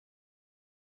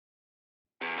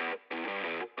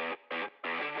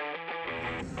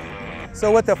So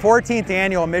with the 14th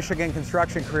annual Michigan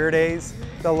Construction Career Days,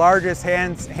 the largest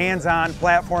hands-on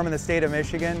platform in the state of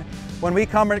Michigan, when we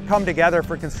come together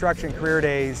for Construction Career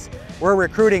Days, we're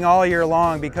recruiting all year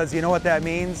long, because you know what that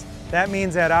means? That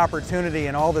means that opportunity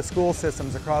in all the school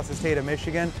systems across the state of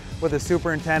Michigan, with the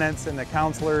superintendents and the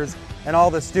counselors and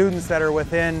all the students that are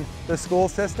within the school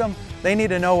system, they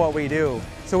need to know what we do.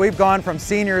 So we've gone from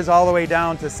seniors all the way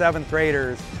down to 7th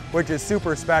graders, which is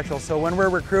super special. So when we're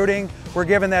recruiting, we're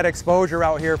giving that exposure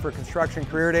out here for Construction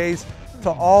Career Days to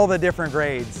all the different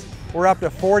grades. We're up to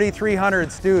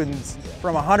 4,300 students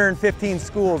from 115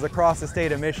 schools across the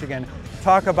state of Michigan.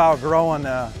 Talk about growing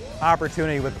the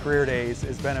opportunity with Career Days.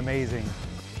 It's been amazing.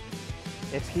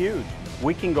 It's huge.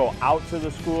 We can go out to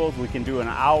the schools, we can do an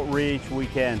outreach, we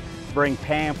can bring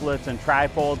pamphlets and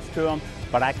trifolds to them,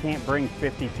 but I can't bring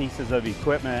 50 pieces of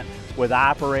equipment with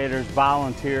operators,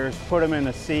 volunteers, put them in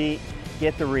the seat,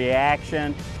 get the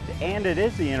reaction, and it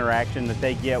is the interaction that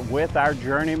they get with our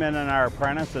journeymen and our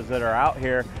apprentices that are out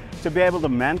here, to be able to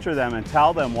mentor them and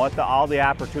tell them what all the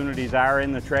opportunities are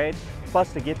in the trade,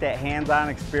 plus to get that hands-on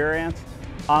experience.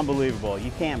 Unbelievable.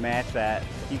 You can't match that.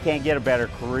 You can't get a better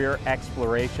career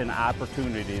exploration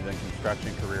opportunity than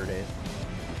Construction Career Days.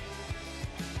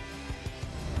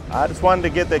 I just wanted to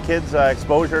get the kids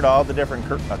exposure to all the different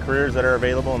careers that are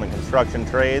available in the construction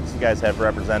trades. You guys have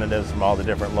representatives from all the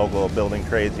different local building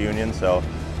trades unions, so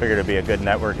figured it'd be a good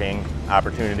networking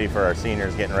opportunity for our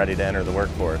seniors getting ready to enter the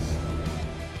workforce.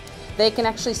 They can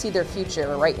actually see their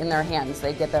future right in their hands.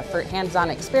 They get the hands-on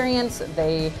experience,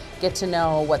 they get to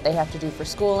know what they have to do for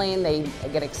schooling, they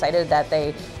get excited that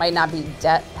they might not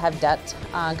have debt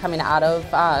coming out of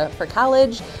for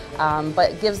college,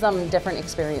 but it gives them different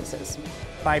experiences.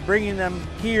 By bringing them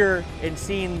here and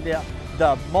seeing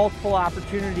the multiple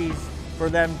opportunities for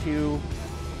them to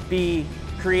be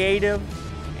creative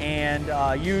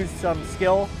and use some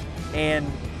skill and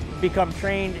become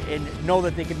trained and know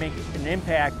that they can make an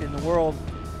impact in the world,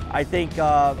 I think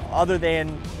other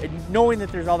than knowing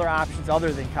that there's other options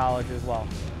other than college as well.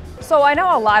 So I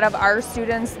know a lot of our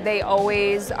students, they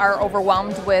always are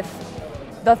overwhelmed with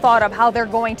the thought of how they're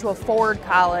going to afford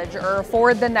college or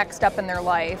afford the next step in their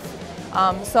life.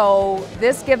 So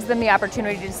this gives them the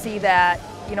opportunity to see that,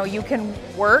 you know, you can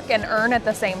work and earn at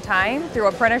the same time through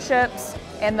apprenticeships,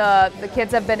 and the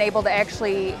kids have been able to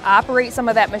actually operate some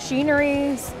of that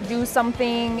machinery, do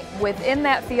something within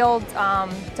that field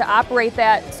to operate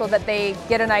that so that they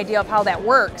get an idea of how that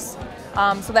works,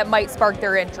 so that might spark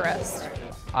their interest.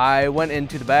 I went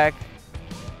into the back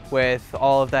with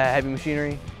all of that heavy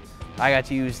machinery. I got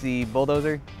to use the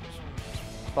bulldozer.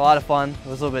 A lot of fun. It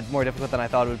was a little bit more difficult than I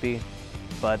thought it would be,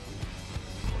 but.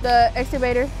 The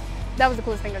excavator, that was the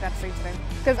coolest thing I got to see today.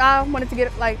 Because I wanted to get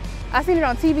it, like, I've seen it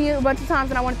on TV a bunch of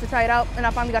times and I wanted to try it out, and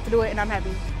I finally got to do it and I'm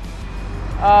happy.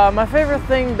 My favorite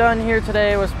thing done here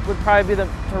today would probably be to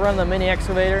run the mini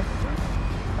excavator.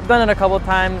 I've done it a couple of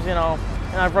times, you know,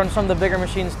 and I've run some of the bigger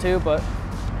machines too, but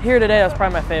here today was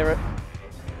probably my favorite.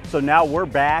 So now we're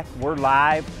back, we're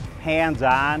live,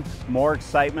 hands-on, more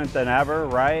excitement than ever,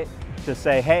 right? To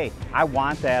say, hey, I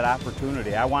want that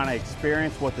opportunity. I want to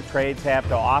experience what the trades have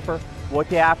to offer, what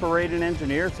the operating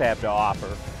engineers have to offer,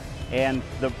 and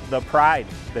the pride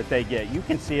that they get. You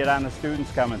can see it on the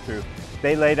students coming through.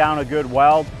 They lay down a good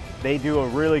weld, they do a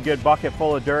really good bucket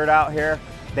full of dirt out here,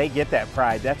 they get that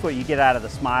pride. That's what you get out of the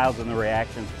smiles and the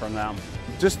reactions from them.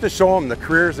 Just to show them the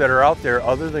careers that are out there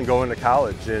other than going to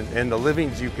college, and the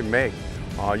livings you can make.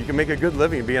 You can make a good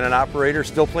living being an operator,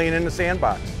 still playing in the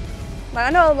sandbox. Like, I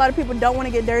know a lot of people don't want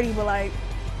to get dirty, but like,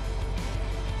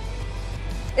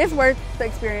 it's worth the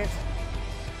experience.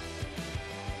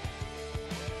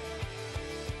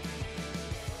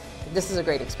 This is a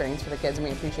great experience for the kids, and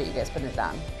we appreciate you guys putting it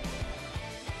on.